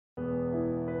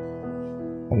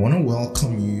I want to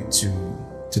welcome you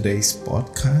to today's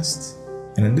podcast.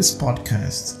 And in this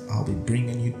podcast, I'll be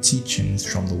bringing you teachings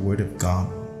from the Word of God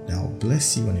that will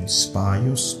bless you and inspire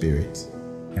your spirit.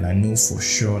 And I know for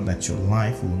sure that your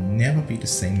life will never be the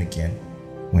same again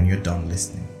when you're done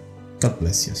listening. God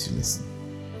bless you as you listen.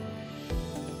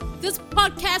 This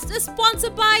podcast is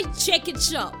sponsored by Check It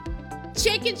Shop.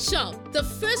 Check It Shop, the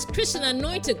first Christian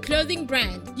anointed clothing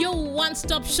brand. Your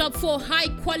one-stop shop for high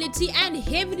quality and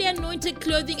heavily anointed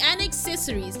clothing and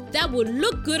accessories that will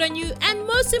look good on you and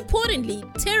most importantly,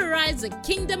 terrorize the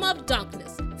kingdom of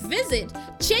darkness. Visit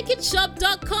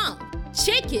checkitshop.com.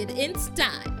 Check it in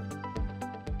style.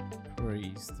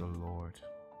 Praise the Lord.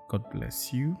 God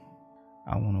bless you.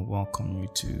 I want to welcome you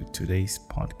to today's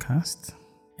podcast.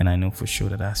 And I know for sure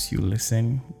that as you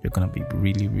listen, you're going to be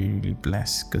really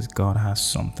blessed because God has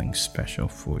something special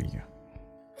for you.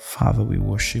 Father, we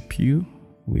worship you.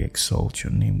 We exalt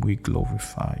your name. We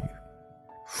glorify you.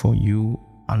 For you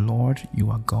are Lord, you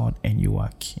are God, and you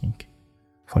are King.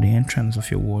 For the entrance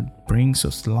of your word brings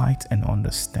us light and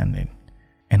understanding.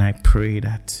 And I pray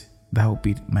that will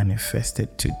be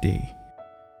manifested today.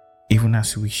 Even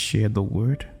as we share the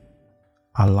word,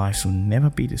 our lives will never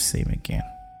be the same again.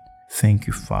 Thank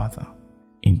you, Father,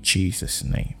 in Jesus'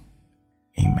 name.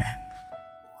 Amen.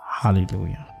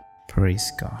 Hallelujah.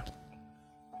 Praise God.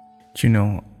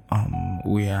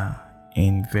 We are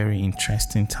in very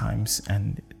interesting times,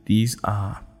 and these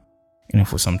are,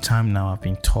 for some time now, I've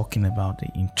been talking about the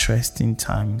interesting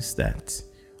times that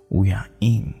we are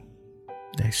in.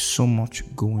 There's so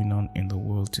much going on in the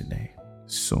world today.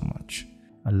 So much.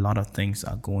 A lot of things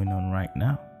are going on right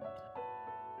now.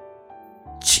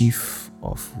 Chief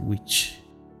of which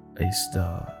is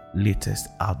the latest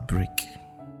outbreak,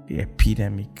 the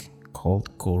epidemic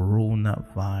called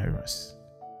coronavirus.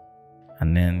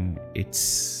 And then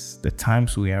it's the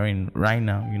times we are in right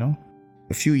now,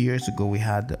 A few years ago we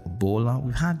had Ebola.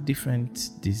 We've had different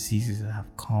diseases that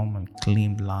have come and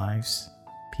claimed lives.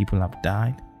 People have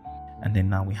died. And then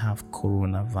now we have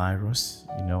coronavirus.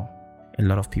 A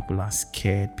lot of people are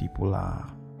scared.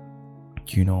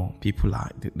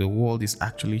 The world is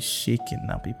actually shaking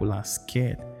now. People are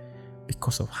scared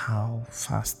because of how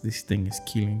fast this thing is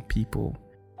killing people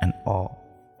and all.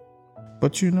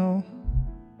 But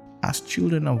as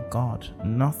children of God,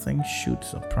 nothing should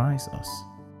surprise us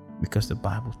because the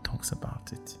Bible talks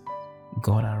about it.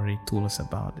 God already told us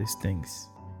about these things.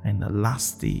 In the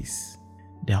last days,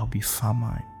 there will be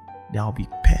famine, there will be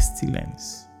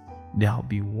pestilence, there will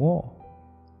be war.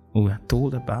 We are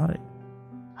told about it.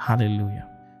 Hallelujah.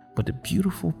 But the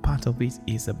beautiful part of it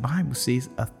is the Bible says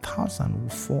 1,000 will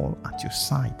fall at your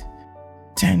side,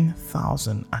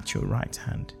 10,000 at your right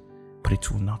hand, but it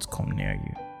will not come near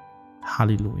you.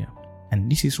 Hallelujah.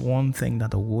 And this is one thing that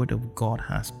the word of God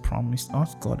has promised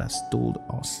us, God has told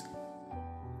us.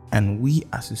 And we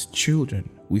as his children,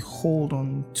 we hold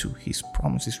on to his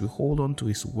promises, we hold on to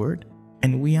his word,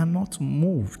 and we are not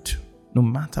moved no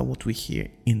matter what we hear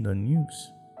in the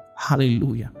news.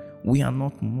 Hallelujah. We are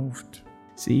not moved.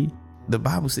 See, the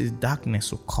Bible says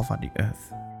darkness will cover the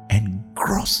earth and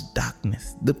gross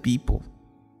darkness the people.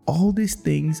 All these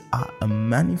things are a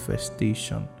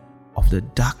manifestation of the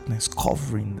darkness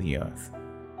covering the earth.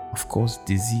 Of course,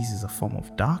 disease is a form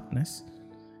of darkness.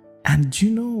 And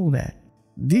you know that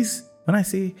when I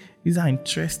say these are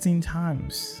interesting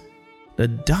times, the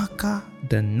darker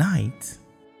the night,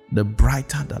 the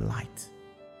brighter the light.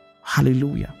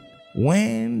 Hallelujah.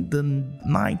 When the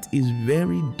night is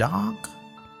very dark,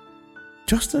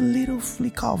 just a little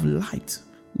flicker of light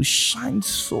will shine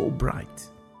so bright.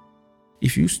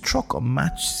 If you struck a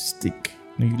matchstick,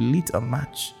 you lit a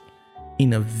match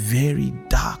in a very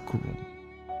dark room,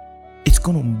 it's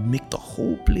going to make the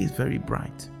whole place very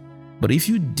bright. But if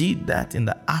you did that in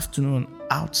the afternoon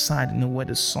outside, where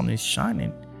the sun is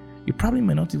shining, you probably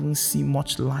may not even see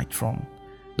much light from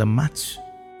the match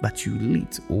that you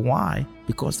lit. Why?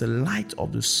 Because the light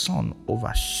of the sun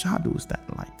overshadows that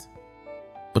light.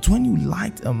 But when you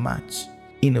light a match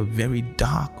in a very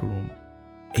dark room,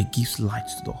 it gives light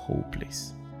to the whole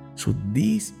place. So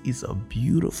this is a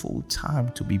beautiful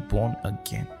time to be born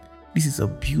again. This is a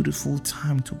beautiful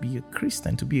time to be a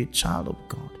Christian, to be a child of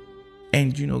God.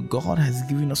 And God has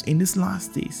given us in these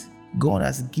last days, God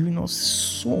has given us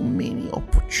so many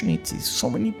opportunities,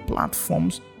 so many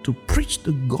platforms to preach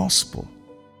the gospel.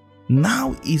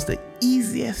 Now is the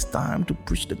easiest time to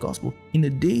preach the gospel. In the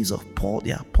days of Paul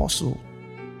the apostle,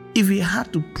 if he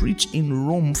had to preach in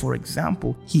Rome, for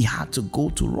example, he had to go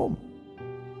to Rome.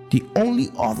 The only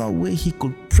other way he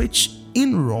could preach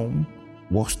in Rome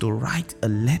was to write a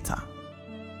letter.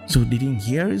 So they didn't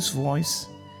hear his voice.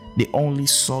 They only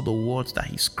saw the words that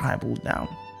he scribbled down.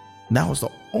 That was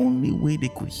the only way they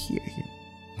could hear him.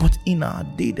 But in our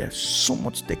day, there's so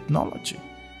much technology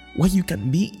where you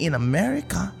can be in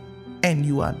America and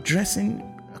you are addressing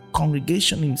a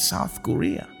congregation in South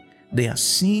Korea. They are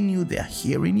seeing you, they are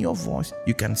hearing your voice.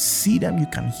 You can see them, you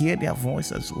can hear their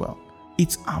voice as well.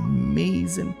 It's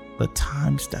amazing the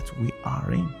times that we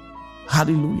are in.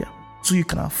 Hallelujah. So you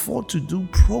can afford to do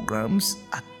programs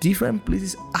at different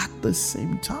places at the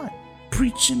same time,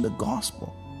 preaching the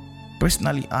gospel.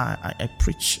 Personally, I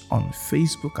preach on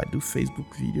Facebook. I do Facebook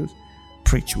videos.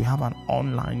 Preach. We have an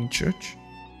online church,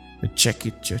 the Check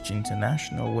It Church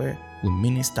International, where we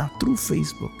minister through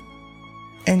Facebook.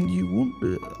 And you won't,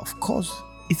 of course,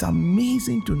 it's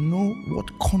amazing to know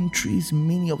what countries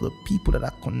many of the people that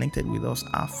are connected with us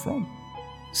are from.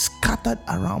 Scattered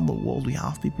around the world, we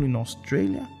have people in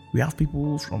Australia. We have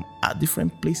people from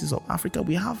different places of Africa.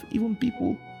 We have even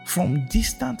people from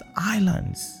distant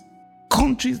islands,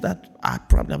 countries that I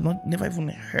probably have never even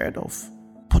heard of,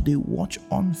 but they watch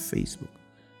on Facebook.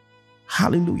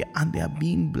 Hallelujah. And they are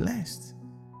being blessed.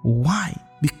 Why?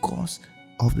 Because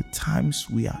of the times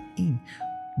we are in.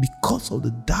 Because of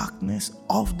the darkness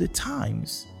of the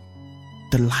times,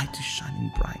 the light is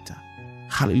shining brighter.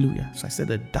 Hallelujah. So I said,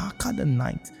 the darker the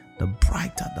night, the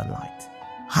brighter the light.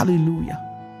 Hallelujah.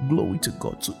 Glory to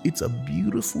God. So it's a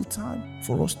beautiful time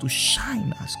for us to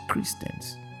shine as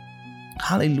Christians.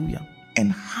 Hallelujah.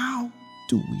 And how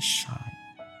do we shine?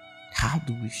 How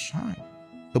do we shine?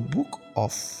 The book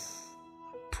of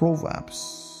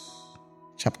Proverbs,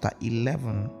 chapter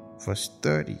 11, verse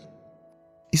 30.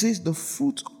 It says, the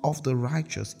fruit of the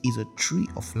righteous is a tree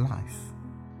of life,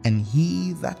 and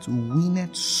he that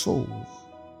winneth souls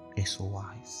is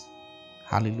wise.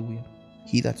 Hallelujah.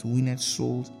 He that winneth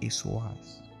souls is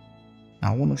wise.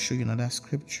 Now I want to show you another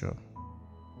scripture.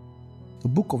 The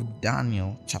book of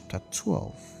Daniel, chapter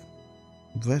 12,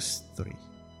 verse 3.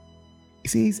 It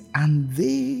says, and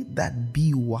they that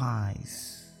be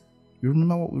wise. You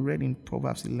remember what we read in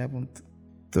Proverbs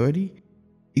 11:30?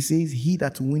 It says, he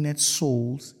that winneth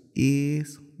souls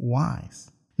is wise.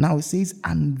 Now it says,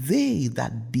 and they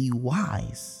that be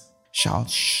wise shall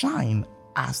shine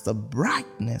as the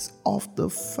brightness of the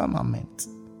firmament,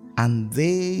 and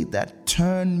they that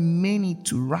turn many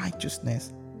to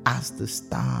righteousness as the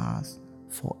stars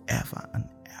forever and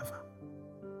ever.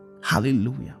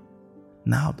 Hallelujah.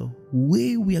 Now the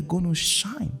way we are going to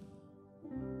shine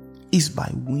is by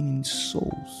winning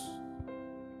souls.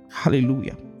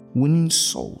 Hallelujah. Winning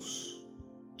souls.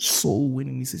 Soul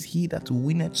winning. It says, he that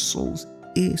winneth souls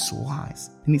is wise.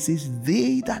 And it says,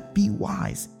 they that be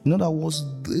wise. In other words,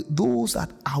 those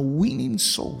that are winning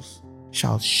souls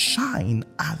shall shine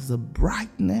as the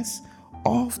brightness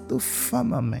of the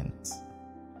firmament,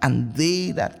 and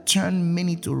they that turn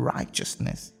many to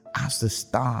righteousness as the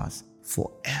stars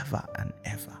forever and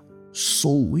ever.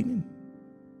 Soul winning.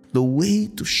 The way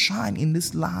to shine in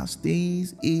these last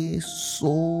days is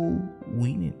soul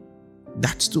winning.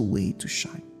 That's the way to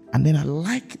shine. And then I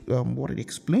like what it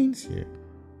explains here.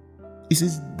 It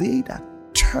says, they that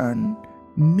turn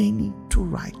many to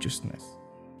righteousness.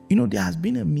 You know, there has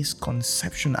been a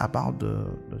misconception about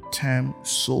the term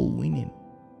soul winning.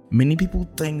 Many people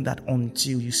think that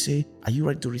until you say, are you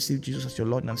ready to receive Jesus as your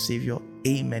Lord and Savior?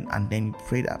 Amen. And then you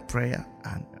pray that prayer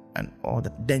and all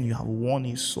that, then you have won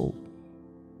his soul.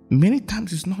 Many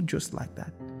times it's not just like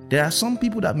that. There are some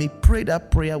people that may pray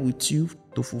that prayer with you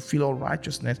to fulfill all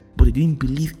righteousness, but they didn't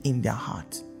believe in their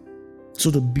heart. So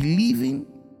the believing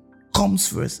comes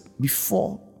first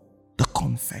before the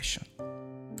confession.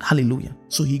 Hallelujah.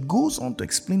 So he goes on to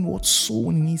explain what soul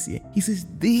winning is here. He says,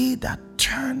 they that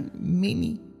turn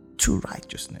many to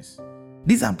righteousness.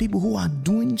 These are people who are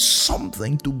doing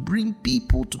something to bring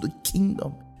people to the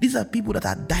kingdom. These are people that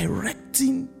are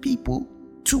directing people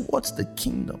towards the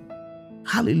kingdom.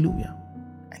 Hallelujah.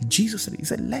 And Jesus said, he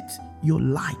said, let your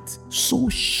light so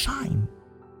shine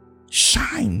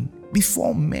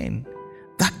before men,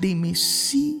 that they may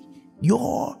see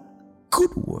your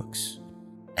good works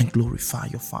and glorify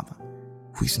your Father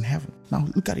who is in heaven. Now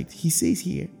look at it. He says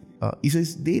here, he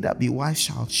says, they that be wise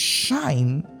shall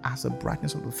shine as the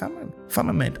brightness of the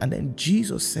firmament. And then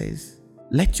Jesus says,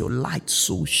 let your light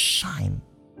so shine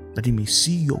that they may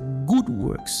see your good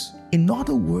works. In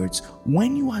other words,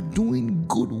 when you are doing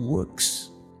good works,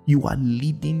 you are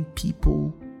leading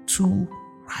people to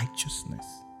righteousness.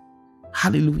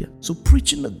 Hallelujah. So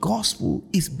preaching the gospel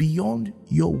is beyond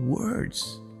your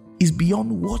words. It's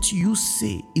beyond what you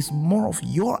say. It's more of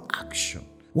your action,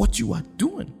 what you are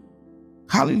doing.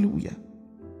 Hallelujah.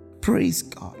 Praise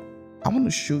God. I want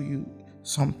to show you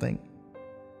something.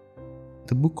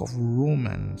 The book of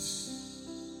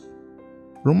Romans,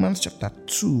 Romans chapter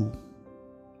 2.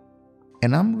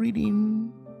 And I'm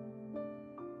reading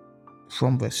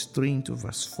from verse 3 to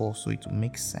verse 4 so it will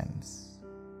make sense.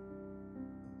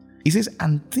 It says,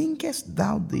 "And thinkest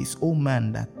thou this, O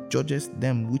man, that judgest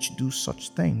them which do such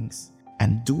things,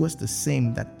 and doest the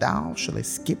same, that thou shalt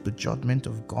escape the judgment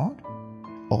of God?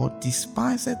 Or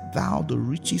despisest thou the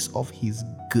riches of his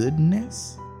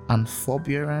goodness and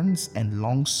forbearance and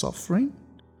long suffering,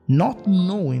 not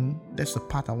knowing," that's the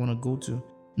part I want to go to,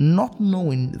 "not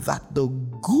knowing that the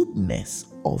goodness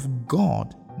of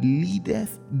God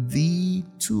leadeth thee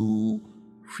to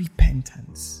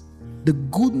repentance." The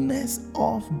goodness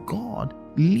of God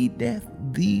leadeth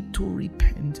thee to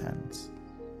repentance.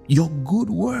 Your good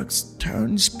works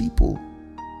turns people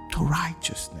to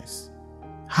righteousness.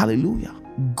 Hallelujah.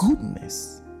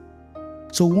 Goodness.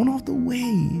 So one of the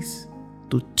ways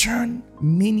to turn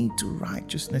many to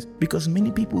righteousness, because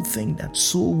many people think that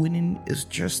soul winning is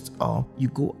just you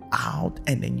go out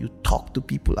and then you talk to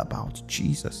people about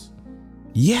Jesus.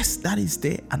 Yes, that is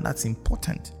there and that's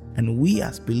important. And we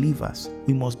as believers,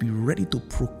 we must be ready to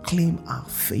proclaim our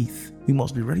faith. We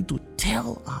must be ready to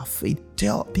tell our faith,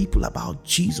 tell people about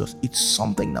Jesus. It's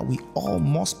something that we all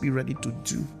must be ready to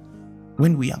do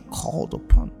when we are called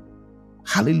upon.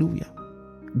 Hallelujah.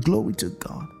 Glory to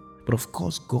God. But of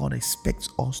course, God expects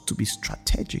us to be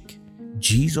strategic.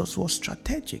 Jesus was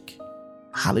strategic.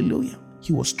 Hallelujah.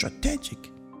 He was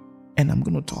strategic. And I'm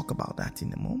going to talk about that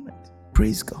in a moment.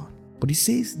 Praise God. But he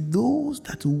says, those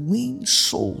that win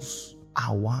souls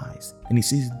are wise. And he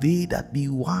says, they that be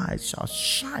wise shall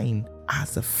shine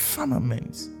as the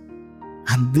firmament.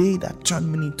 And they that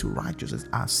turn many to righteousness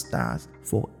are stars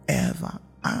forever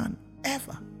and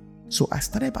ever. So I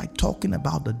started by talking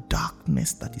about the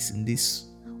darkness that is in this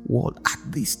world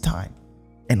at this time.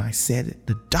 And I said,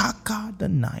 the darker the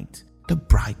night, the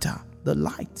brighter the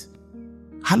light.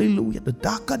 Hallelujah. The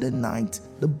darker the night,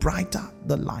 the brighter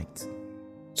the light.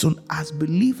 So as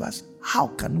believers, how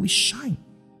can we shine?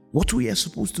 What we are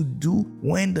supposed to do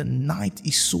when the night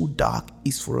is so dark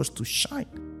is for us to shine.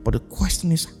 But the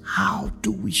question is, how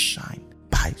do we shine?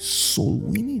 By soul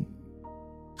winning.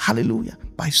 Hallelujah.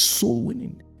 By soul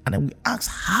winning. And then we ask,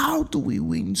 how do we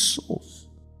win souls?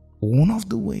 One of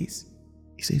the ways,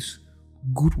 he says,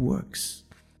 good works.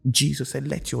 Jesus said,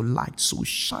 let your light so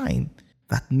shine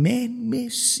that men may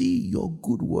see your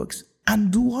good works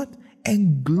and do what?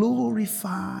 And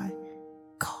glorify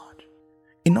God.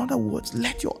 In other words,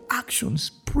 let your actions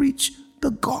preach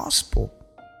the gospel.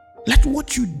 Let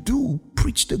what you do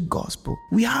preach the gospel.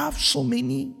 We have so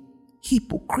many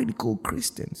hypocritical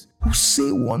Christians who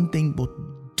say one thing but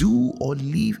do or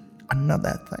live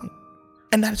another thing.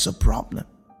 And that's a problem.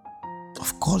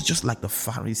 Of course, just like the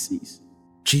Pharisees,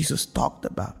 Jesus talked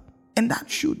about. And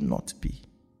that should not be.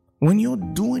 When you're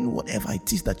doing whatever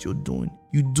it is that you're doing,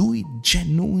 you do it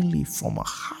genuinely from a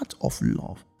heart of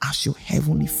love, as your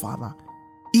heavenly Father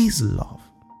is love.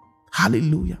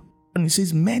 Hallelujah. And it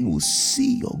says, men will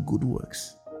see your good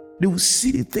works. They will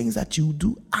see the things that you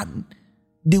do and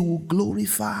they will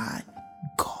glorify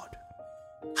God.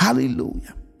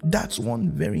 Hallelujah. That's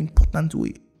one very important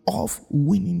way of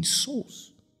winning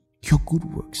souls. Your good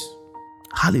works.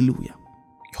 Hallelujah.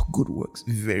 Your good works.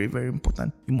 Very, very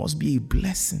important. It must be a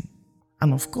blessing.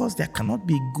 And of course, there cannot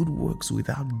be good works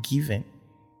without giving.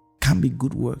 Can be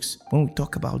good works. When we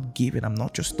talk about giving, I'm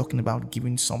not just talking about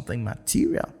giving something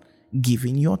material.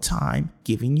 Giving your time,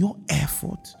 giving your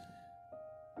effort,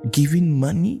 giving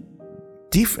money,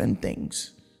 different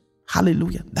things.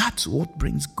 Hallelujah. That's what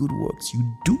brings good works.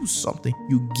 You do something,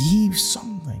 you give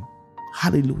something.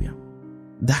 Hallelujah.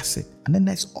 That's it. And then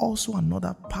there's also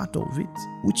another part of it,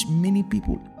 which many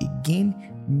people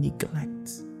again neglect.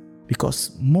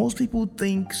 Because most people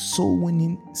think soul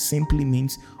winning simply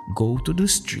means go to the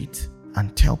street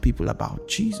and tell people about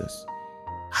Jesus.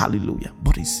 Hallelujah.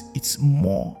 But it's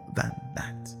more than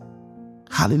that.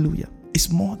 Hallelujah. It's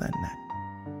more than that.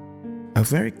 A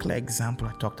very clear example,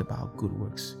 I talked about good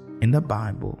works. In the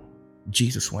Bible,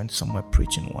 Jesus went somewhere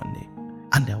preaching one day,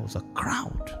 and there was a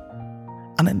crowd.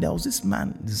 And then there was this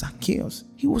man, Zacchaeus.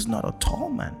 He was not a tall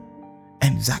man.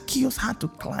 And Zacchaeus had to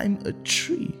climb a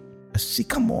tree, a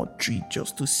sycamore tree,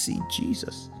 just to see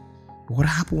Jesus. What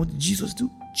happened? What did Jesus do?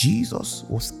 Jesus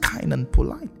was kind and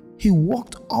polite. He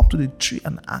walked up to the tree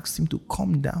and asked him to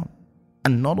come down.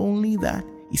 And not only that,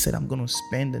 he said, I'm going to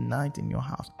spend the night in your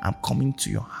house. I'm coming to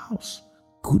your house.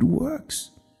 Good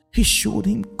works. He showed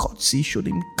him courtesy, showed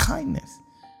him kindness.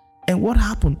 And what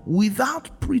happened?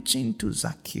 Without preaching to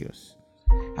Zacchaeus.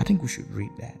 I think we should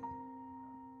read that.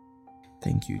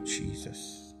 Thank you,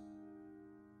 Jesus.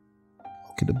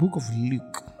 Okay, the book of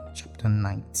Luke, chapter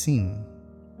 19.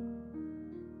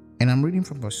 And I'm reading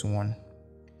from verse 1.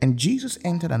 And Jesus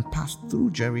entered and passed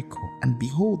through Jericho. And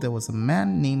behold, there was a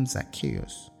man named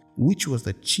Zacchaeus, which was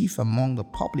the chief among the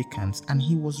publicans, and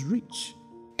he was rich.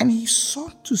 And he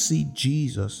sought to see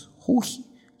Jesus, who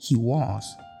he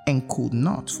was, and could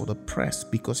not for the press,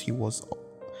 because he was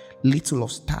little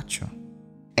of stature.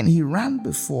 And he ran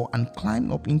before and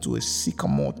climbed up into a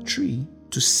sycamore tree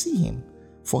to see him,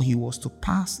 for he was to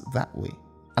pass that way.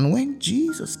 And when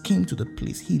Jesus came to the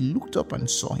place, he looked up and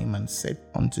saw him and said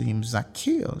unto him,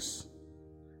 Zacchaeus,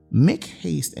 make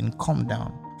haste and come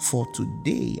down, for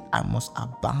today I must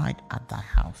abide at thy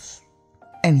house.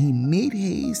 And he made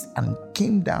haste and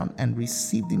came down and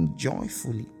received him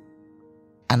joyfully.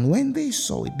 And when they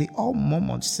saw it, they all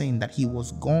murmured, saying that he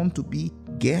was gone to be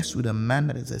guest with a man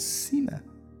that is a sinner.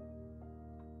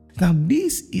 Now,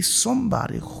 this is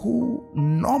somebody who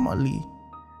normally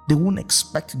they wouldn't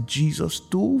expect Jesus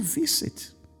to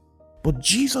visit. But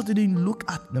Jesus didn't look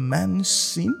at the man's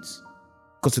sins,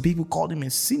 because the people called him a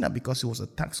sinner because he was a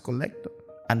tax collector.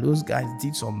 And those guys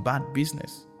did some bad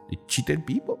business. They cheated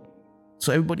people.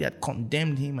 So everybody had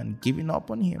condemned him and given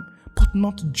up on him. But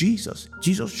not Jesus.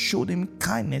 Jesus showed him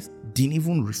kindness, didn't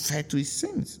even refer to his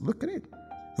sins. Look at it.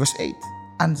 Verse 8.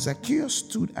 And Zacchaeus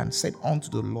stood and said unto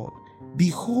the Lord,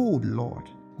 Behold, Lord,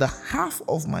 the half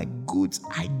of my goods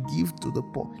I give to the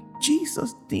poor.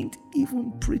 Jesus didn't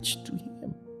even preach to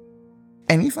him.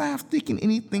 And if I have taken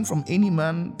anything from any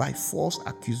man by false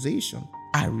accusation,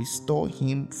 I restore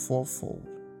him fourfold.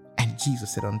 And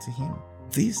Jesus said unto him,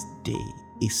 This day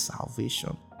is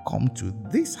salvation come to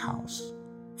this house,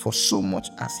 for so much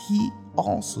as he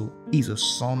also is a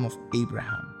son of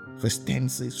Abraham. Verse 10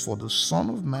 says, For the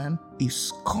Son of Man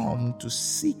is come to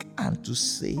seek and to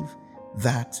save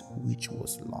that which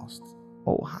was lost.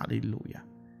 Oh, hallelujah.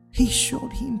 He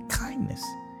showed him kindness.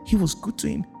 He was good to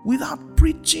him without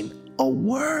preaching a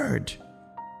word.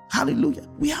 Hallelujah.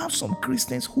 We have some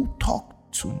Christians who talk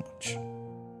too much.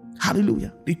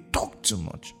 Hallelujah. They talk too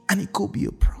much, and it could be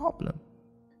a problem.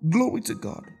 Glory to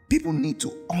God. People need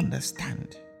to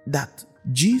understand that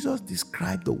Jesus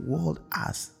described the world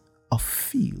as a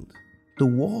field, the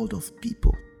world of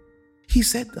people. He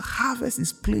said the harvest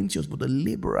is plenteous, but the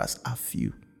laborers are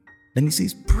few. Then he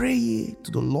says, Pray ye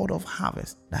to the Lord of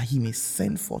harvest, that he may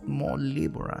send forth more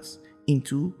laborers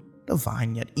into the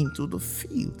vineyard, into the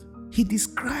field. He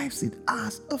describes it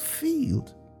as a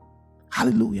field.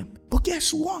 Hallelujah. But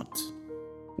guess what?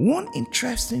 One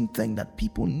interesting thing that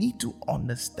people need to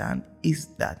understand is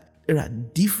that there are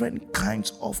different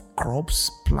kinds of crops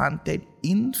planted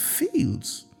in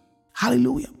fields.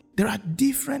 Hallelujah. There are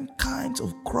different kinds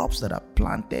of crops that are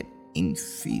planted in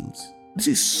fields. This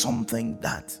is something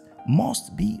that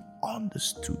must be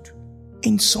understood.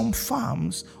 In some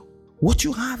farms, what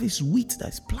you have is wheat that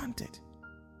is planted.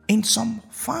 In some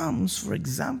farms, for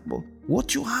example,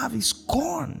 what you have is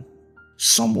corn.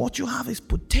 What you have is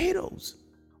potatoes.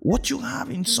 What you have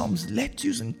in some is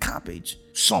lettuce and cabbage.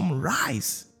 Some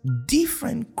rice.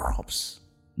 Different crops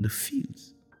in the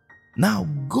fields. Now,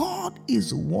 God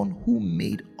is the one who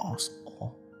made us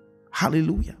all.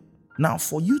 Hallelujah. Now,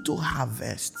 for you to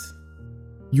harvest,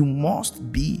 you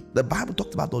must be, the Bible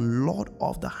talked about the Lord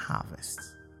of the harvest.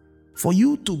 For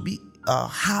you to be a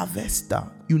harvester,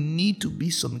 you need to be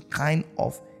some kind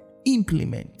of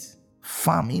implement,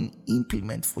 farming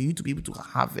implement, for you to be able to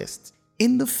harvest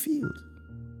in the field.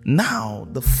 Now,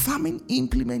 the farming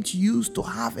implement used to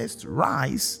harvest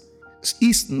rice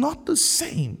is not the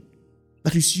same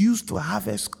that is used to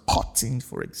harvest cotton,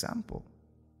 for example.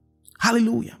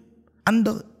 Hallelujah. And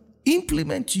the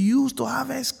implement used to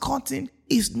harvest cotton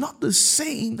is not the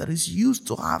same that is used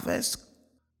to harvest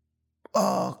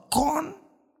corn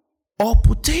or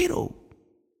potato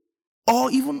or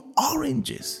even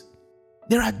oranges.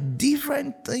 There are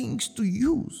different things to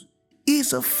use.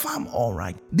 Is a farm all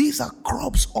right? These are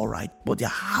crops all right, but their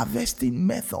harvesting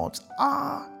methods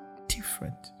are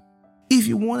different. If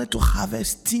you wanted to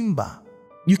harvest timber,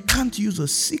 you can't use a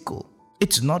sickle.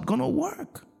 It's not going to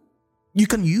work. You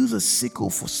can use a sickle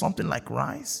for something like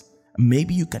rice.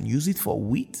 Maybe you can use it for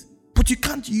wheat, but you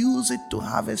can't use it to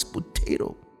harvest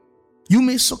potato. You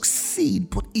may succeed,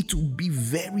 but it will be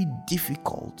very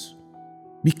difficult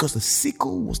because the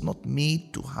sickle was not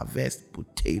made to harvest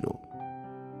potato.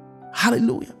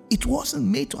 Hallelujah. It wasn't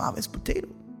made to harvest potato.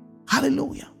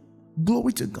 Hallelujah.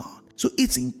 Glory to God. So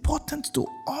it's important to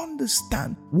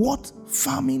understand what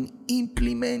farming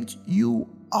implement you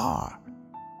are.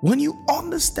 When you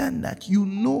understand that, you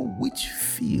know which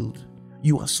field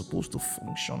you are supposed to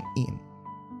function in.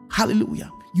 Hallelujah.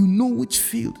 You know which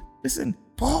field. Listen,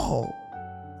 Paul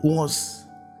was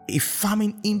a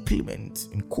farming implement,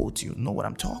 in quote, you know what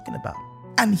I'm talking about.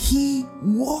 And he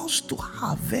was to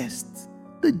harvest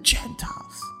the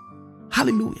Gentiles.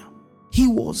 Hallelujah. He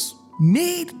was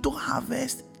made to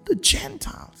harvest the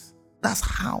Gentiles. That's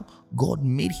how God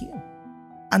made him.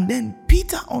 And then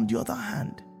Peter, on the other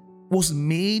hand, was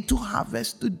made to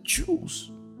harvest the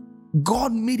Jews.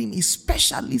 God made him a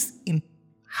specialist in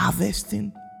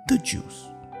harvesting the Jews.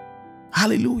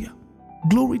 Hallelujah.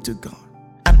 Glory to God.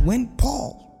 And when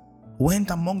Paul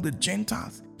went among the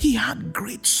Gentiles, he had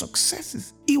great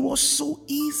successes. It was so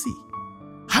easy.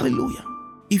 Hallelujah.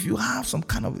 If you have some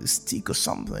kind of a stick or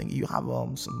something, you have a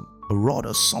rod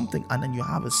or something, and then you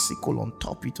have a sickle on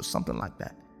top of it or something like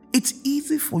that, it's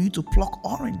easy for you to pluck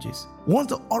oranges. Once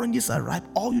the oranges are ripe,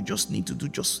 all you just need to do,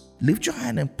 just lift your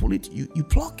hand and pull it, you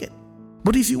pluck it.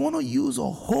 But if you want to use a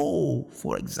hoe,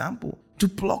 for example, to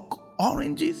pluck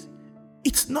oranges,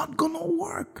 it's not going to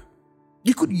work.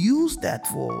 You could use that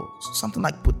for something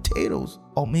like potatoes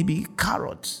or maybe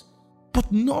carrots,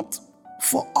 but not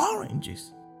for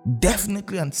oranges.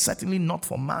 Definitely and certainly not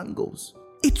for mangoes.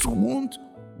 It won't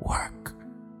work.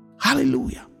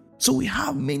 Hallelujah. So we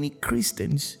have many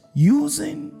Christians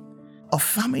using a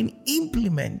farming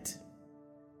implement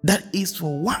that is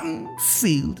for one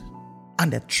field,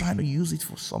 and they're trying to use it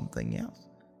for something else.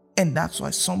 And that's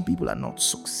why some people are not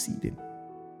succeeding.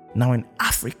 Now in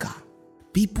Africa,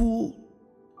 people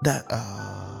that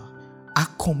are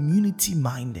community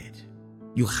minded.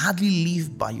 You hardly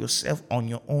live by yourself on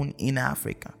your own in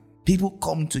Africa. People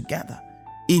come together.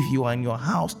 If you are in your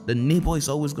house, the neighbor is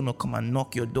always going to come and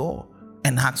knock your door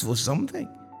and ask for something.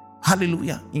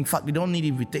 Hallelujah. In fact, you don't need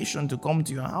invitation to come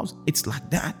to your house. It's like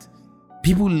that.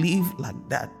 People live like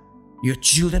that. Your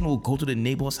children will go to the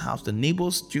neighbor's house. The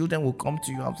neighbor's children will come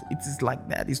to your house. It is like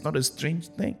that. It's not a strange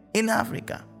thing in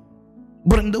Africa.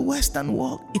 But in the Western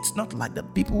world, it's not like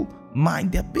that. People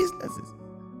mind their businesses.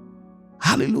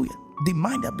 Hallelujah. They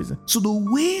mind their business. So the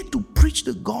way to preach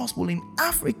the gospel in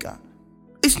Africa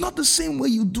is not the same way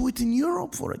you do it in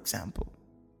Europe, for example.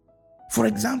 For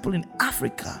example, in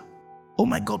Africa, oh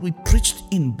my God, we preached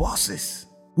in buses.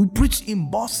 We preached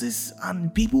in buses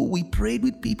and we prayed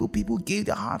with people. People gave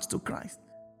their hearts to Christ.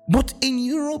 But in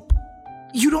Europe,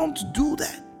 you don't do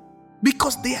that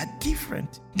because they are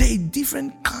different. They're a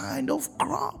different kind of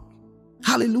crop.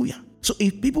 Hallelujah. So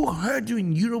if people heard you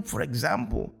in Europe, for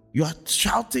example, you are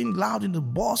shouting loud in the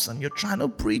bus and you're trying to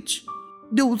preach,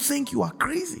 they will think you are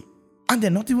crazy and they're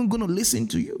not even going to listen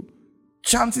to you.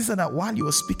 Chances are that while you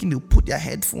are speaking, they'll put their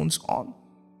headphones on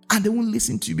and they won't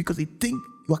listen to you because they think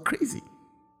you are crazy.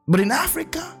 But in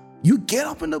Africa, you get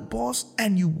up in the bus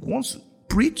and you want to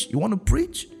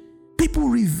preach, people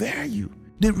revere you,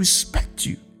 they respect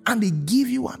you, and they give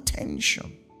you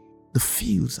attention. The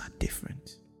fields are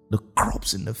different. The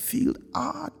crops in the field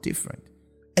are different.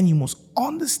 And you must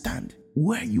understand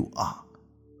where you are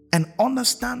and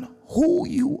understand who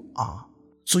you are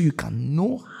so you can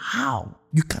know how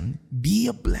you can be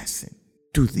a blessing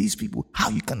to these people, how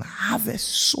you can harvest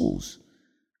souls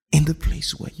in the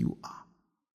place where you are.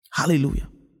 Hallelujah.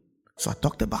 So I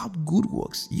talked about good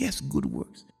works. Yes, good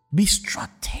works. Be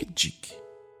strategic.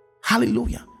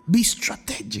 Hallelujah. Be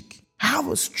strategic. Have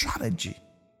a strategy.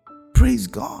 Praise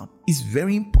God. It's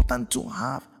very important to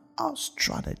have a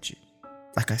strategy.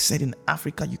 Like I said, in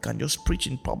Africa, you can just preach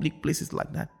in public places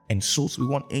like that and souls we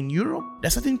want. In Europe, there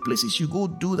are certain places you go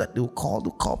do that they'll call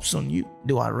the cops on you.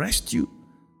 They'll arrest you.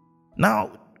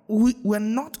 Now, we're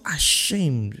not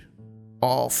ashamed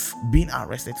of being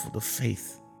arrested for the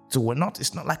faith. So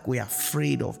it's not like we're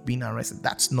afraid of being arrested.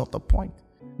 That's not the point.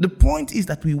 The point is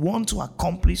that we want to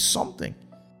accomplish something.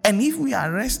 And if we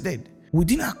are arrested, we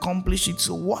didn't accomplish it.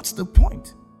 So what's the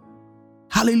point?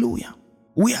 Hallelujah.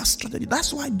 We are strategic.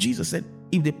 That's why Jesus said,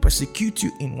 if they persecute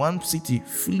you in one city,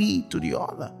 flee to the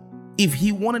other. If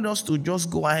he wanted us to just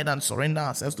go ahead and surrender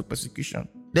ourselves to persecution,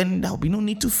 then there will be no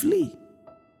need to flee.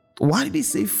 Why did he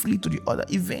say flee to the other?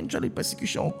 Eventually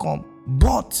persecution will come.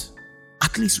 But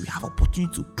at least we have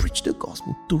opportunity to preach the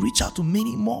gospel, to reach out to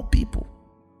many more people.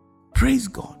 Praise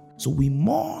God. So we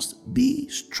must be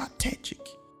strategic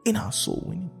in our soul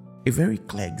winning. A very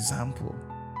clear example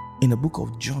in the book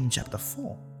of John chapter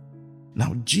 4.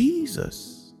 Now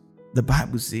Jesus, the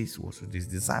Bible says, was with his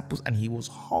disciples and he was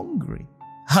hungry.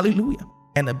 Hallelujah.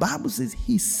 And the Bible says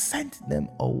he sent them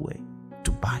away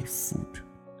to buy food.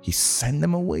 He sent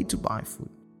them away to buy food.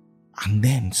 And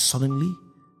then suddenly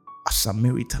a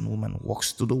Samaritan woman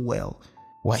walks to the well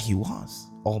where he was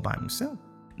all by himself.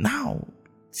 Now,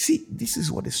 see, this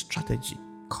is where the strategy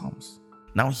comes.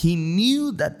 Now, he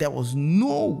knew that there was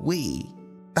no way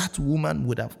that woman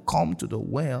would have come to the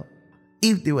well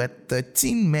if there were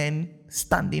 13 men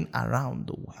standing around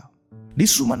the well.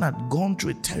 This woman had gone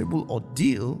through a terrible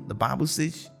ordeal. The Bible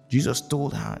says Jesus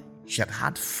told her she had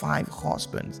had 5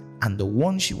 husbands, and the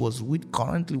one she was with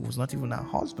currently was not even her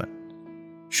husband.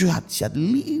 She had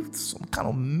lived some kind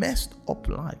of messed up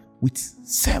life with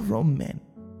several men.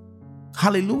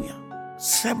 Hallelujah.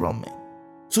 Several men.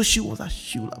 So she would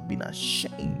have been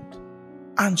ashamed,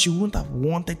 and she wouldn't have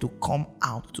wanted to come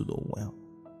out to the well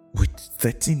with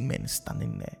 13 men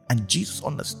standing there. And Jesus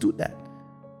understood that.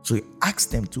 So he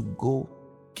asked them to go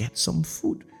get some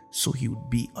food so he would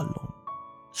be alone.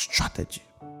 Strategy.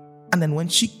 And then when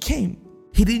she came,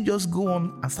 he didn't just go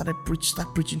on and start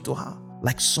preaching to her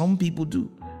like some people do.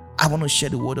 I want to share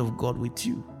the word of God with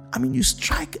you. I mean, you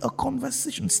strike a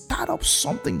conversation, start up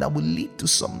something that will lead to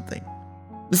something.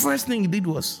 The first thing he did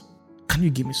was, can you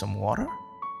give me some water?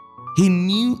 He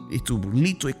knew it would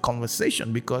lead to a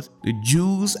conversation because the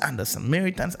Jews and the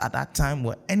Samaritans at that time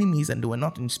were enemies and they were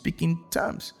not in speaking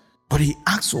terms. But he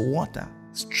asked for water,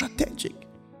 strategic.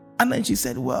 And then she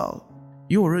said, well,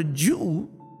 you're a Jew,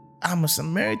 I'm a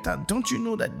Samaritan. Don't you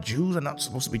know that Jews are not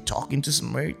supposed to be talking to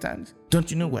Samaritans? Don't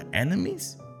you know we're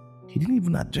enemies? He didn't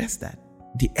even address that.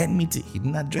 The enmity, he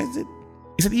didn't address it.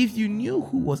 He said, if you knew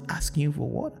who was asking you for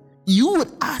water, you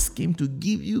would ask him to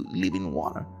give you living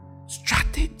water.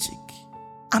 Strategic.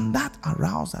 And that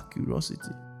aroused her curiosity.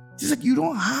 She said, you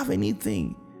don't have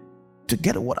anything to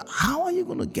get water. How are you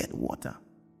going to get water?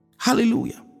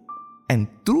 Hallelujah. And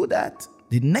through that,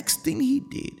 the next thing he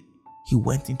did, he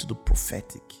went into the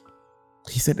prophetic.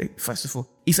 He said, first of all,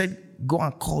 he said, go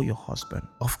and call your husband.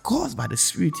 Of course, by the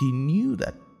Spirit, he knew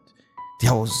that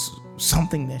there was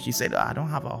something there. She said, I don't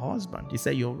have a husband. He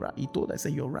said, you're right. He told her,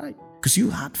 said, you're right. Because you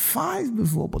had 5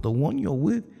 before, but the one you're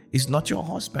with is not your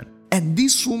husband. And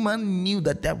this woman knew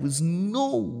that there was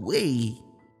no way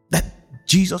that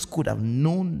Jesus could have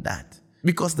known that.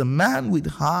 Because the man with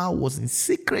her was in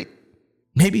secret.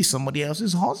 Maybe somebody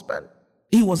else's husband.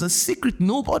 It was a secret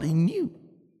nobody knew.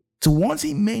 So once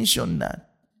he mentioned that,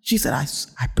 she said,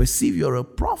 I perceive you're a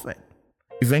prophet.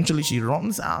 Eventually she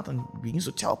runs out and begins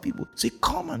to tell people, say,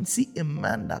 come and see a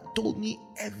man that told me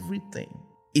everything.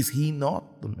 Is he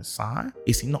not the Messiah?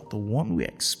 Is he not the one we're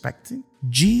expecting?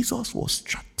 Jesus was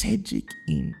strategic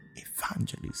in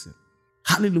evangelism.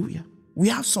 Hallelujah. We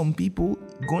have some people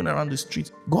going around the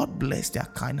streets. God bless their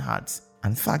kind hearts.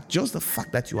 In fact, just the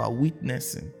fact that you are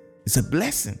witnessing is a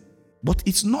blessing. But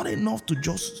it's not enough to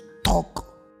just talk.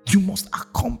 You must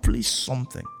accomplish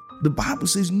something. The Bible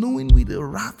says, knowing with the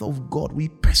wrath of God, we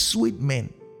persuade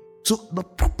men. So the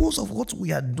purpose of what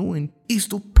we are doing is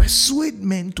to persuade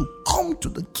men to come to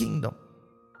the kingdom.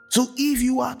 So if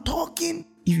you are talking,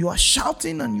 if you are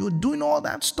shouting and you're doing all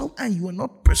that stuff and you are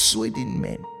not persuading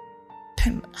men,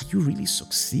 then are you really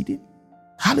succeeding?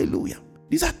 Hallelujah.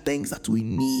 These are things that we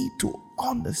need to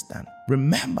understand.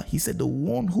 Remember, he said, the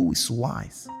one who is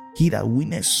wise, he that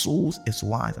winneth souls is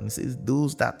wise. And he says,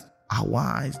 those that are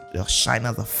wise, they'll shine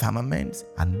as the firmament,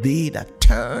 and they that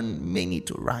turn many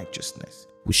to righteousness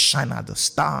will shine as the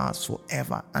stars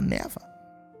forever and ever.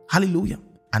 Hallelujah.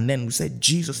 And then we said,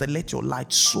 Jesus said, let your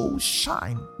light so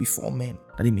shine before men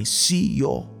that they may see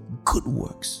your good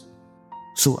works.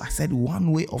 So I said,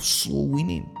 one way of soul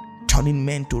winning, turning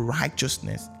men to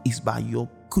righteousness, is by your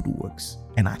good works.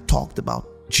 And I talked about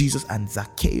Jesus and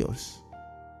Zacchaeus.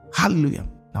 Hallelujah.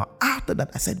 Now after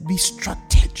that, I said, be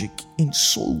strategic in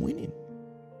soul winning.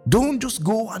 Don't just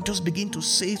go and just begin to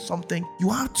say something. You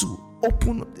have to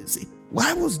open up and say,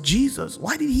 why was Jesus?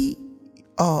 Why did he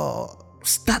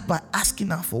start by asking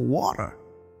her for water?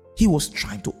 He was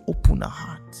trying to open her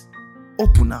heart.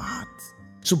 Open her heart.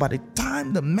 So by the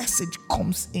time the message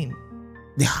comes in,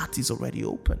 the heart is already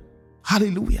open.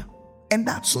 Hallelujah. And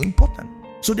that's so important.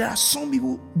 So there are some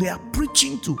people, they are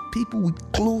preaching to people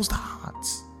with closed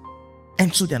hearts.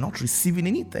 And so they're not receiving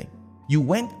anything. You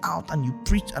went out and you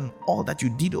preached and all that. You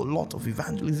did a lot of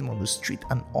evangelism on the street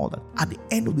and all that. At the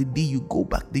end of the day, you go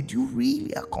back. Did you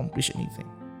really accomplish anything?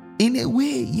 In a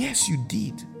way, yes, you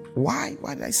did. Why?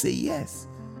 Why did I say yes?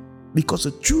 Because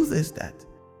the truth is that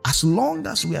as long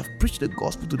as we have preached the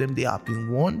gospel to them, they have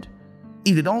been warned.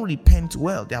 If they don't repent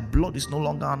well, their blood is no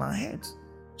longer on our heads.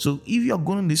 So if you're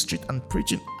going on the street and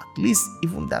preaching, at least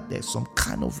even that there's some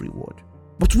kind of reward.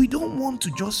 But we don't want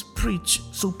to just preach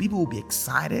so people will be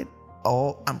excited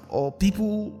or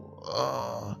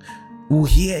people will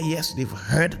hear, yes, they've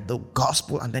heard the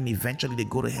gospel and then eventually they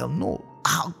go to hell. No,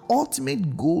 our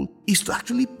ultimate goal is to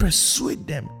actually persuade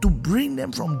them, to bring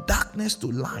them from darkness to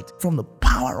light, from the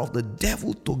power of the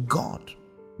devil to God.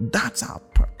 That's our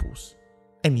purpose.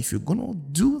 And if you're going to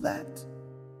do that,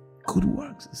 good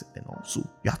works, then also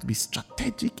you have to be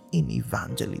strategic in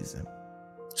evangelism.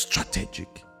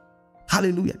 Strategic.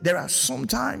 Hallelujah. There are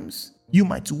sometimes You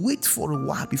might wait for a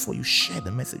while before you share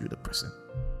the message with the person,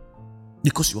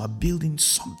 because you are building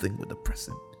something with the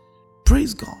person.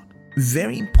 Praise God.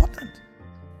 Very important.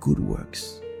 Good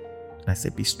works. And I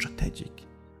said be strategic.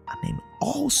 And then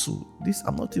also, this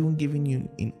I'm not even giving you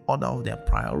in order of their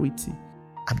priority.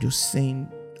 I'm just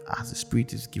saying, as the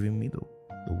Spirit is giving me the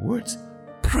words,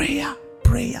 prayer,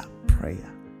 prayer,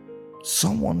 prayer.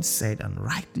 Someone said, and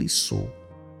rightly so,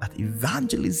 that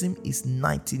evangelism is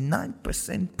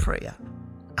 99% prayer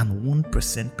and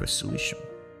 1% persuasion.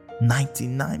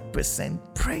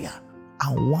 99% prayer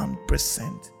and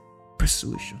 1%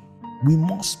 persuasion. We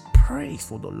must pray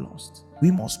for the lost.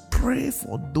 We must pray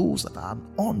for those that are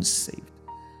unsaved.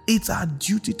 It's our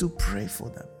duty to pray for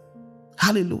them.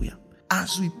 Hallelujah.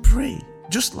 As we pray,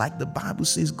 just like the Bible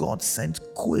says, God sent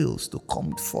quails to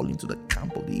come fall into the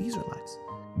camp of the Israelites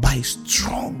by a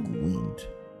strong wind.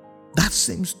 That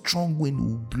same strong wind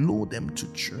will blow them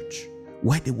to church,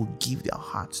 where they will give their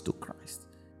hearts to Christ.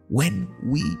 When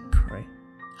we pray,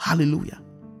 hallelujah.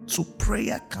 So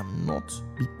prayer cannot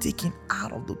be taken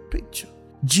out of the picture.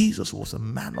 Jesus was a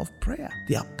man of prayer.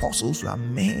 The apostles were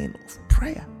men of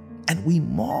prayer. And we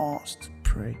must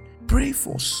pray. Pray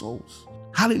for souls.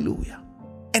 Hallelujah.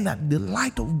 And that the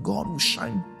light of God will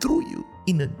shine through you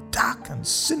in a dark and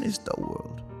sinister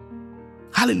world.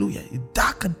 Hallelujah. A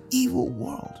dark and evil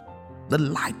world. The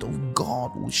light of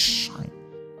God will shine.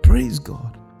 Praise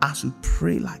God. As we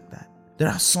pray like that, there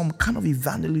are some kind of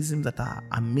evangelism that are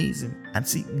amazing. And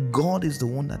see, God is the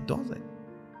one that does it.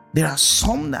 There are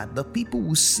some that the people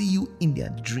will see you in their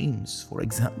dreams, for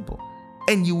example,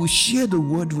 and you will share the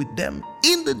word with them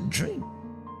in the dream.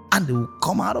 And they will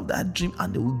come out of that dream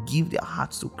and they will give their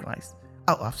hearts to Christ.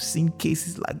 I've seen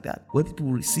cases like that where people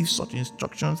will receive such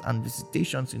instructions and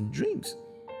visitations in dreams.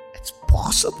 It's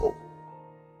possible.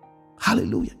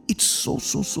 Hallelujah. It's so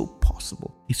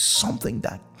possible. It's something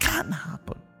that can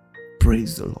happen.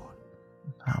 Praise the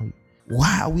Lord.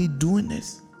 Why are we doing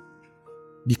this?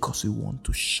 Because we want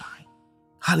to shine.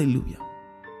 Hallelujah.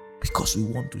 Because we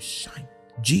want to shine.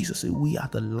 Jesus said we are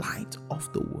the light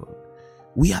of the world.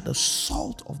 We are the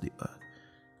salt of the earth.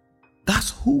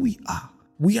 That's who we are.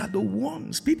 We are the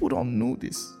ones. People don't know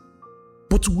this.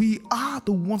 But we are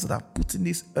the ones that are putting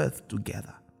this earth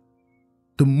together.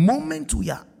 The moment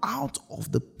we are out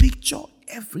of the picture,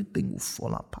 everything will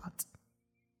fall apart.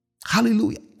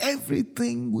 Hallelujah.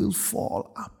 Everything will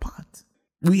fall apart.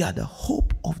 We are the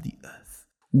hope of the earth.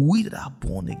 We that are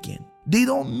born again. They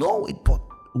don't know it, but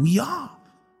we are.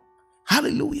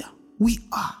 Hallelujah. We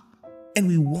are. And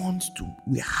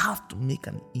we have to make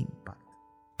an impact.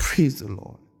 Praise the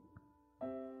Lord.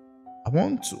 I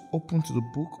want to open to the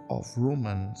book of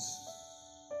Romans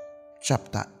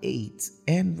chapter 8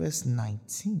 and verse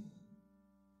 19.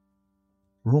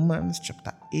 Romans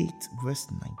chapter 8 verse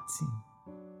 19.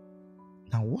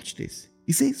 Now watch this.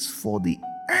 It says, for the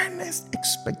earnest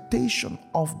expectation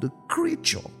of the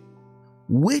creature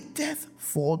waiteth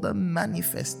for the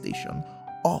manifestation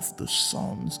of the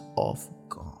sons of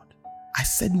God. I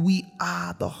said we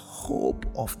are the hope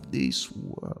of this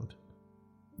world.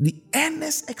 The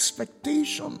earnest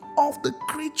expectation of the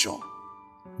creature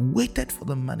waited for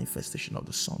the manifestation of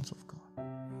the sons of God.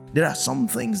 There are some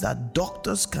things that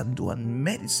doctors can do and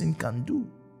medicine can do.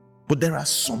 But there are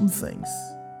some things,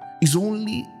 it's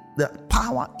only the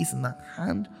power is in the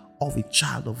hand of a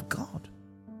child of God.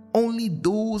 Only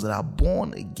those that are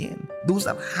born again, those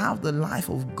that have the life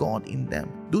of God in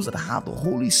them, those that have the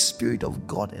Holy Spirit of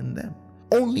God in them,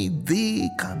 only they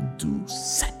can do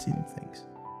certain things,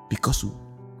 because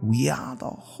we are the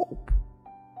hope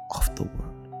of the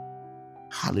world.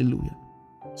 Hallelujah.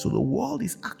 So the world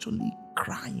is actually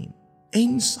crying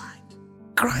inside,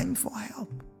 crying for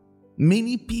help.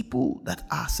 Many people that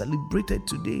are celebrated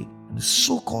today, the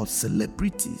so-called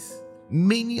celebrities,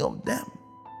 many of them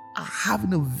are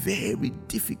having a very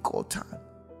difficult time,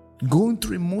 going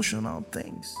through emotional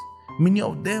things. Many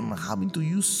of them are having to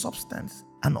use substance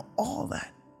and all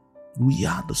that. We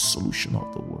are the solution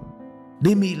of the world.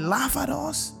 They may laugh at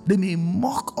us, they may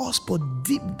mock us, but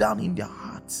deep down in their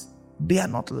hearts, they are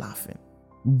not laughing.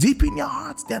 Deep in their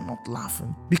hearts, they are not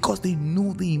laughing, because they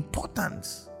know the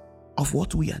importance of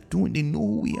what we are doing. They know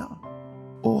who we are.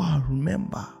 Oh, I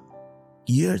remember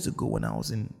years ago when I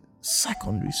was in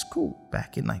secondary school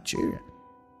back in Nigeria.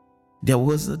 There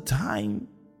was a time,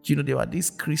 there were these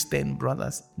Christian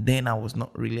brothers. Then I was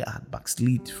not really, I had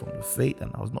backslid from the faith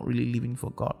and I was not really living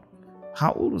for God.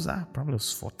 How old was I? Probably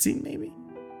was 14 maybe.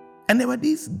 And there were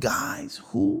these guys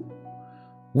who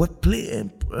were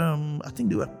playing, I think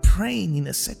they were praying in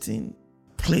a certain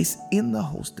place in the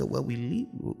hostel where we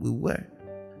were.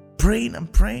 Praying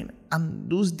and praying. And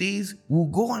those days we'll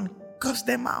go and curse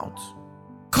them out.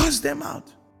 Curse them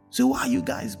out. So why are you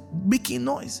guys making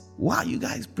noise? Why are you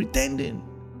guys pretending?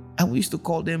 And we used to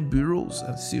call them bureaus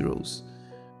and zeros.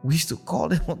 We used to call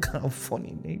them all kind of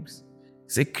funny names.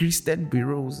 Say Christian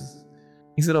bureaus.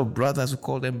 Instead of brothers, we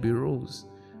call them bureaus.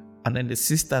 And then the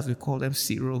sisters, we call them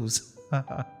zeros.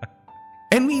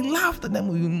 And we laughed at them,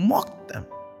 we mocked them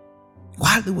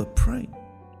while they were praying.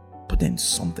 But then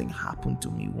something happened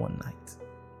to me one night.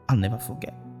 I'll never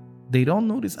forget. They don't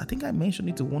know this. I think I mentioned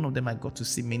it to one of them I got to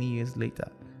see many years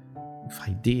later. If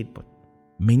I did, but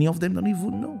many of them don't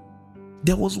even know.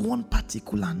 There was one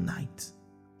particular night.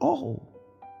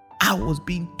 I was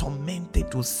being tormented.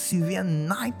 It was severe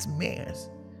nightmares.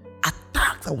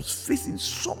 Attacks. I was facing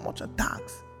so much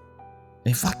attacks.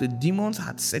 In fact, the demons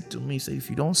had said to me, if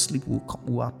you don't sleep,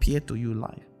 we'll appear to you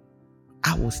live.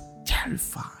 I was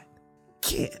terrified,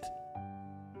 scared.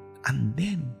 And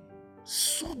then,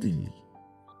 suddenly,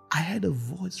 I heard a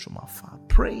voice from afar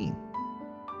praying.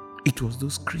 It was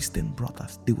those Christian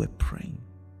brothers. They were praying.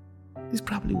 This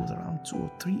probably was around 2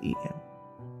 or 3 a.m.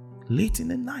 Late in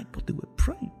the night, but they were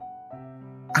praying.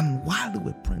 And while they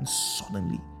were praying,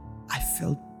 suddenly, I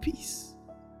felt peace.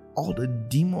 All the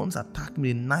demons attacked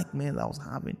me, the nightmares I was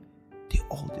having, they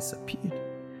all disappeared.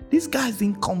 These guys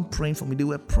didn't come praying for me. They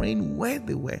were praying where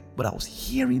they were, but I was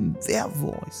hearing their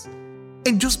voice.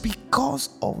 And just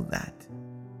because of that,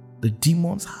 the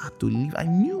demons had to leave. I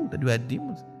knew that they were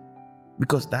demons.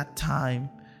 Because that time,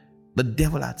 the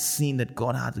devil had seen that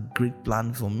God had a great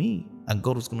plan for me. And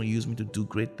God was going to use me to do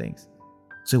great things.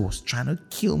 So he was trying to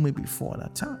kill me before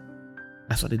that time.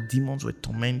 That's why the demons were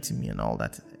tormenting me and all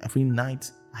that. Every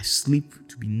night, I sleep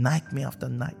to be nightmare after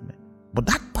nightmare. But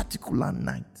that particular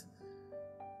night,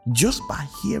 just by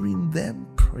hearing them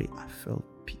pray, I felt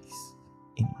peace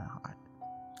in my heart.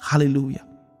 Hallelujah.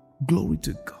 Glory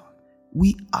to God.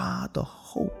 We are the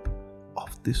hope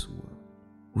of this world.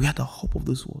 We are the hope of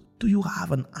this world. Do you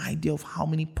have an idea of how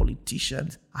many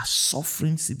politicians are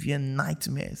suffering severe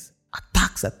nightmares,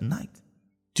 attacks at night?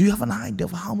 Do you have an idea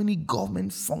of how many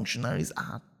government functionaries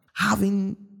are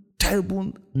having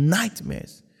terrible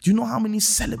nightmares? Do you know how many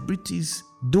celebrities,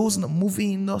 those in the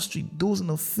movie industry, those in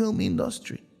the film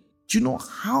industry, do you know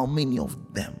how many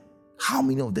of them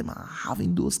are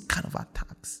having those kind of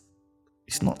attacks?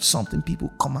 It's not something people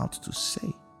come out to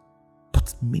say,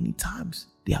 but many times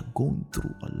they are going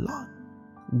through a lot.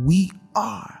 We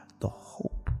are the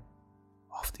hope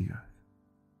of the earth.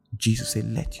 Jesus said,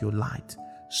 let your light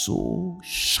so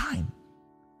shine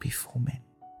before men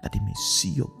that they may see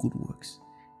your good works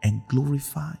and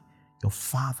glorify your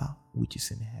Father which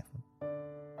is in heaven.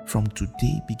 From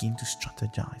today, begin to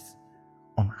strategize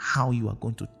on how you are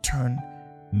going to turn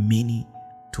many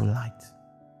to light.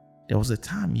 There was a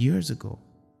time years ago,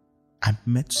 I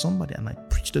met somebody and I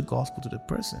preached the gospel to the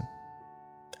person.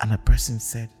 And the person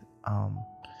said, I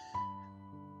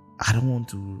don't want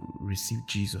to receive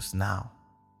Jesus now.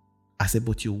 I said,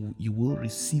 but you will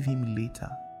receive him later.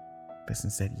 The person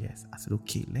said, yes. I said,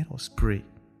 okay, let us pray.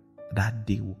 That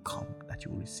day will come that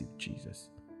you will receive Jesus.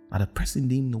 Now the person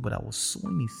didn't know, but I was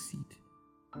sowing a seed.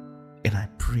 And I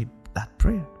prayed that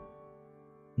prayer.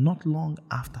 Not long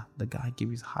after, the guy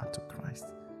gave his heart to Christ.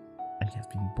 And he has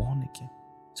been born again.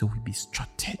 So we be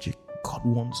strategic. God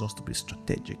wants us to be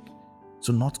strategic.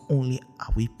 So not only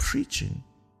are we preaching,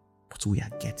 but we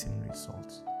are getting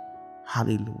results.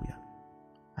 Hallelujah.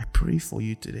 I pray for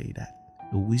you today that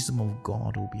the wisdom of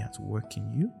God will be at work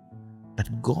in you,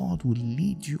 that God will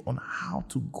lead you on how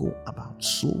to go about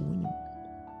soul winning,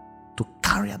 to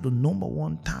carry out the number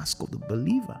one task of the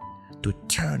believer, to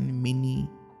turn many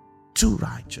to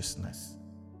righteousness.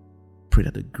 Pray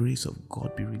that the grace of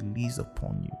God be released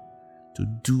upon you to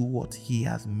do what he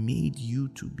has made you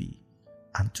to be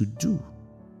and to do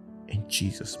in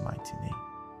Jesus' mighty name.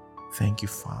 Thank you,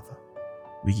 Father.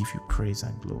 We give you praise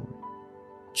and glory.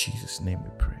 In Jesus' name we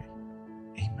pray.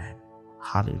 Amen.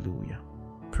 Hallelujah.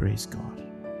 Praise God.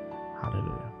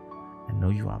 Hallelujah. I know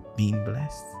you are being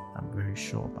blessed. I'm very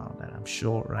sure about that. I'm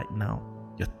sure right now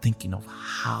you're thinking of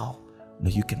how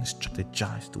you can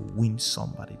strategize to win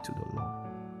somebody to the Lord.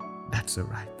 That's the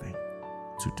right thing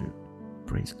to do.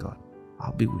 Praise God.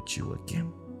 I'll be with you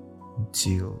again.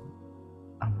 Until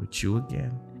I'm with you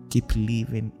again, keep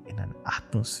living in an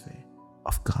atmosphere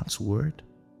of God's word,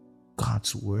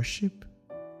 God's worship,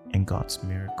 and God's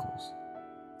miracles.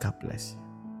 God bless you.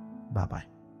 Bye-bye.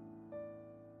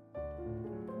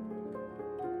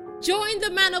 Join the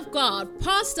man of God,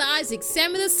 Pastor Isaac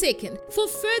Samuel II, for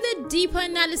further deeper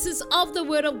analysis of the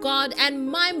Word of God and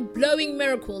mind-blowing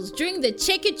miracles during the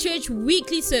Check It Church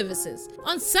weekly services.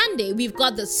 On Sunday, we've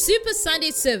got the Super Sunday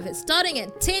service starting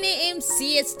at 10 a.m.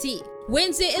 CST.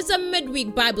 Wednesday is a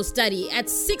midweek Bible study at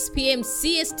 6 p.m.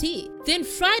 CST. Then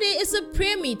Friday is a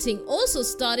prayer meeting also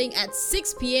starting at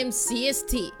 6 p.m.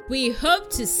 CST. We hope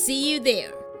to see you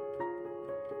there.